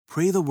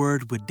Pray the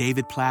Word with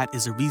David Platt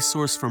is a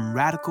resource from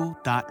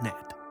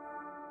radical.net.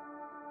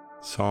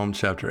 Psalm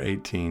chapter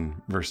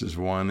 18, verses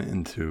 1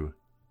 and 2.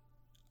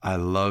 I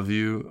love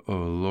you, O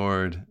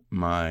Lord,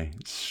 my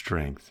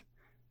strength.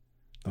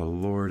 The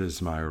Lord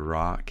is my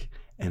rock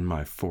and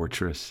my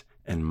fortress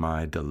and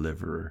my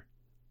deliverer,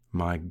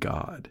 my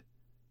God,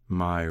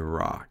 my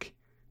rock,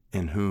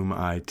 in whom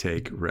I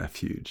take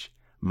refuge,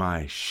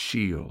 my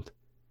shield,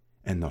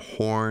 and the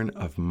horn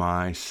of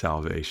my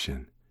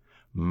salvation,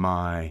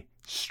 my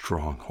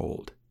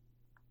stronghold.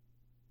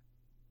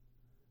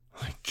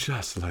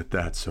 Just let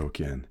that soak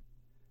in.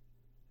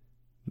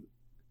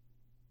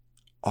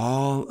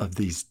 All of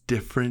these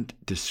different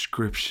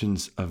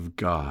descriptions of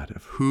God,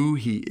 of who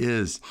he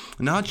is,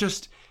 not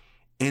just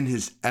in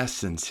his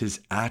essence,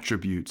 his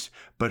attributes,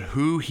 but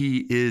who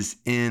he is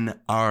in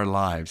our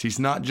lives. He's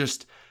not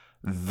just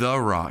the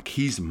rock,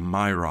 he's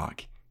my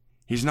rock.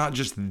 He's not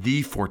just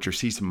the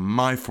fortress, he's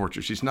my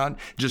fortress. He's not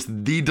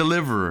just the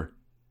deliverer,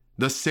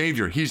 the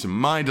Savior. He's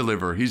my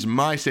deliverer. He's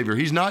my Savior.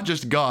 He's not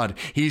just God.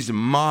 He's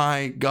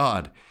my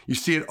God. You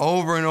see it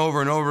over and over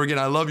and over again.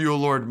 I love you, O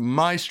Lord,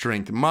 my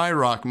strength, my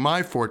rock,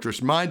 my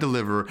fortress, my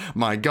deliverer,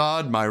 my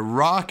God, my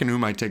rock in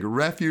whom I take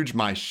refuge,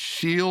 my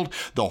shield,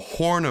 the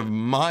horn of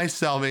my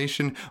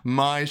salvation,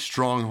 my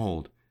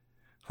stronghold.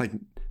 Like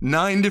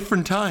 9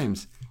 different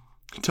times.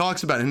 He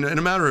talks about it in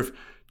a matter of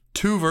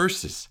 2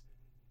 verses.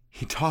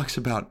 He talks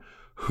about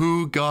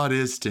who God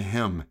is to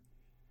him.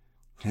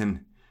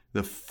 And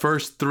the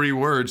first 3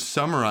 words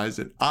summarize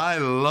it. I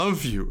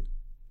love you.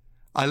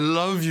 I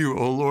love you,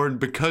 O Lord,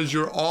 because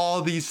you're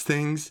all these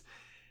things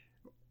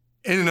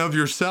in and of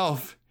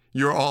yourself.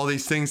 You're all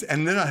these things.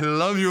 And then I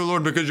love you, O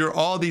Lord, because you're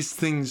all these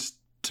things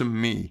to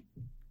me.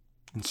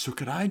 And so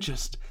could I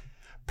just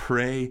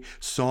pray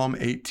Psalm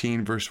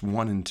 18, verse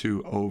 1 and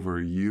 2 over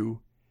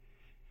you?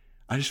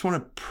 I just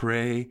want to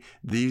pray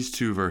these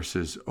 2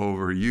 verses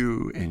over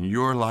you in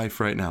your life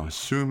right now,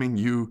 assuming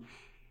you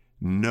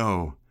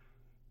know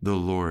the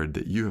Lord,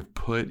 that you have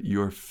put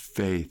your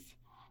faith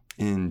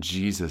in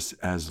Jesus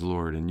as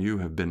Lord, and you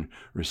have been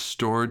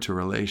restored to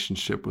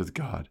relationship with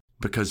God.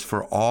 Because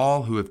for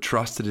all who have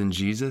trusted in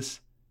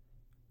Jesus,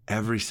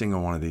 every single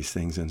one of these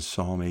things in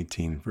Psalm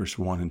 18, verse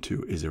 1 and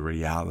 2 is a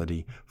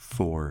reality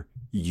for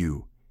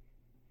you.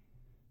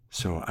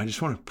 So I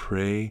just want to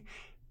pray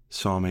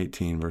Psalm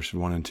 18, verse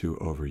 1 and 2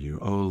 over you.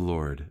 O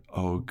Lord,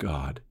 O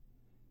God,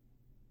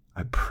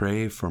 I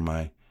pray for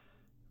my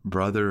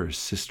brother or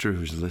sister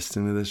who's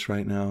listening to this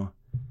right now.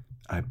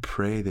 I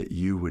pray that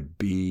you would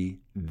be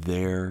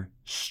their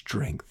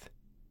strength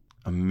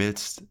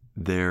amidst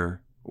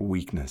their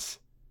weakness.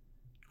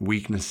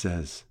 Weakness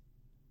says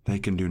they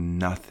can do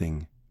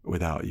nothing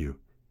without you.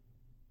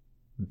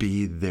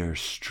 Be their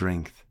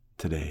strength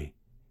today.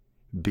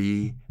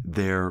 Be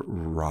their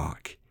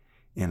rock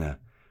in a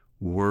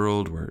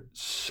world where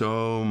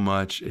so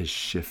much is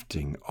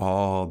shifting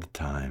all the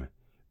time.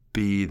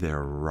 Be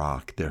their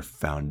rock, their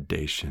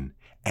foundation,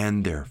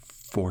 and their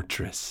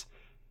fortress.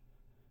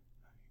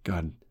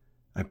 God,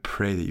 I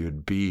pray that you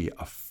would be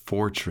a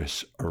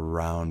fortress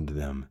around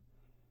them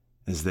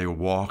as they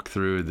walk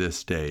through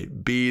this day.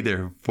 Be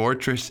their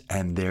fortress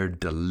and their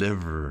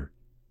deliverer.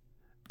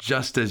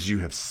 Just as you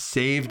have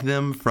saved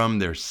them from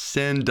their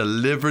sin,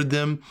 delivered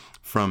them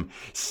from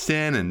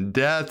sin and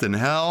death and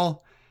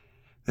hell,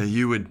 that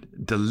you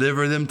would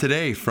deliver them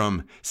today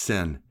from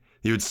sin.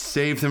 You would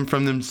save them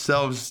from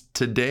themselves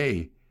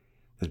today,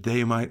 that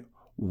they might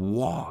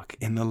walk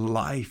in the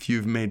life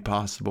you've made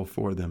possible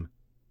for them.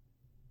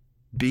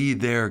 Be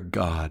their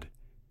God.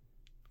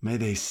 May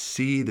they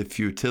see the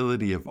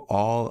futility of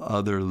all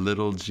other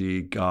little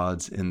g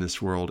gods in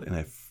this world in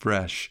a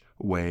fresh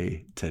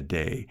way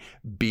today.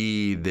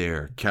 Be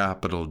their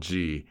capital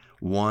G,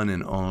 one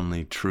and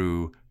only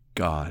true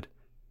God,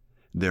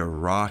 their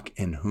rock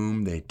in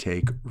whom they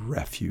take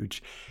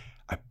refuge.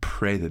 I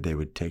pray that they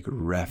would take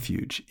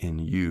refuge in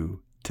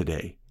you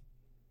today.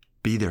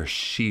 Be their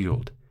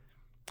shield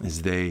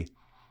as they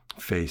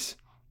face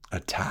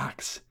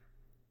attacks,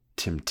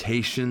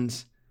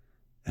 temptations,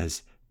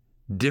 as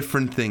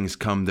different things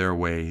come their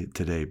way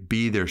today.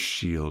 Be their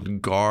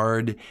shield.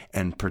 Guard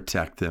and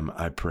protect them,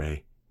 I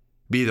pray.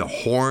 Be the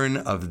horn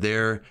of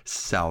their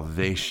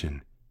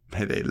salvation.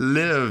 May they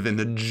live in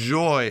the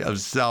joy of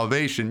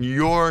salvation,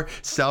 your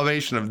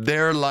salvation of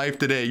their life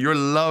today, your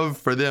love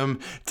for them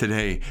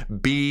today.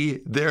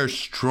 Be their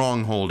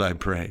stronghold, I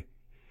pray.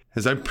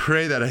 As I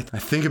pray that, I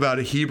think about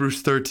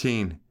Hebrews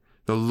 13.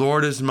 The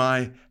Lord is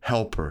my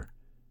helper.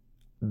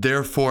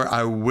 Therefore,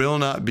 I will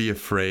not be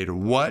afraid.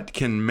 What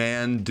can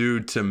man do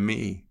to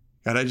me?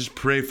 God, I just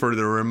pray for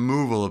the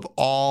removal of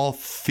all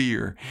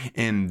fear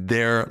in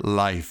their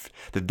life,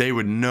 that they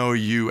would know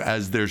you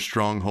as their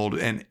stronghold.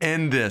 And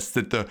in this,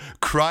 that the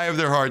cry of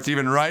their hearts,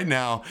 even right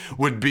now,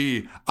 would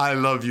be, I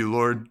love you,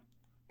 Lord.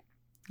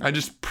 I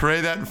just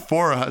pray that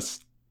for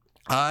us.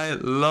 I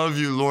love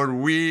you, Lord.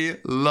 We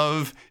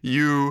love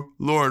you,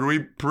 Lord. We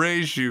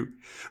praise you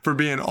for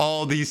being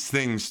all these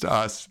things to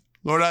us.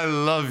 Lord, I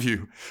love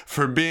you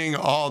for being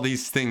all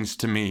these things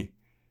to me.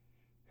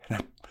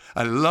 And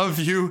I love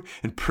you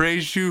and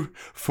praise you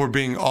for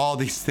being all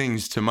these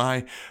things to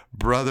my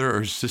brother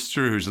or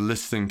sister who's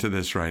listening to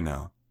this right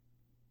now.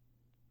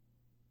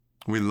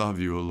 We love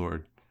you, O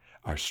Lord,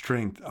 our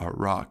strength, our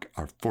rock,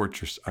 our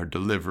fortress, our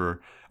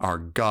deliverer, our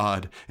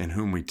God in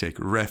whom we take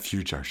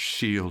refuge, our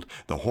shield,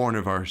 the horn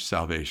of our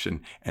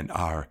salvation, and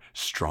our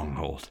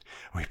stronghold.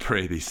 We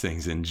pray these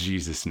things in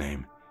Jesus'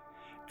 name.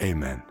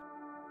 Amen.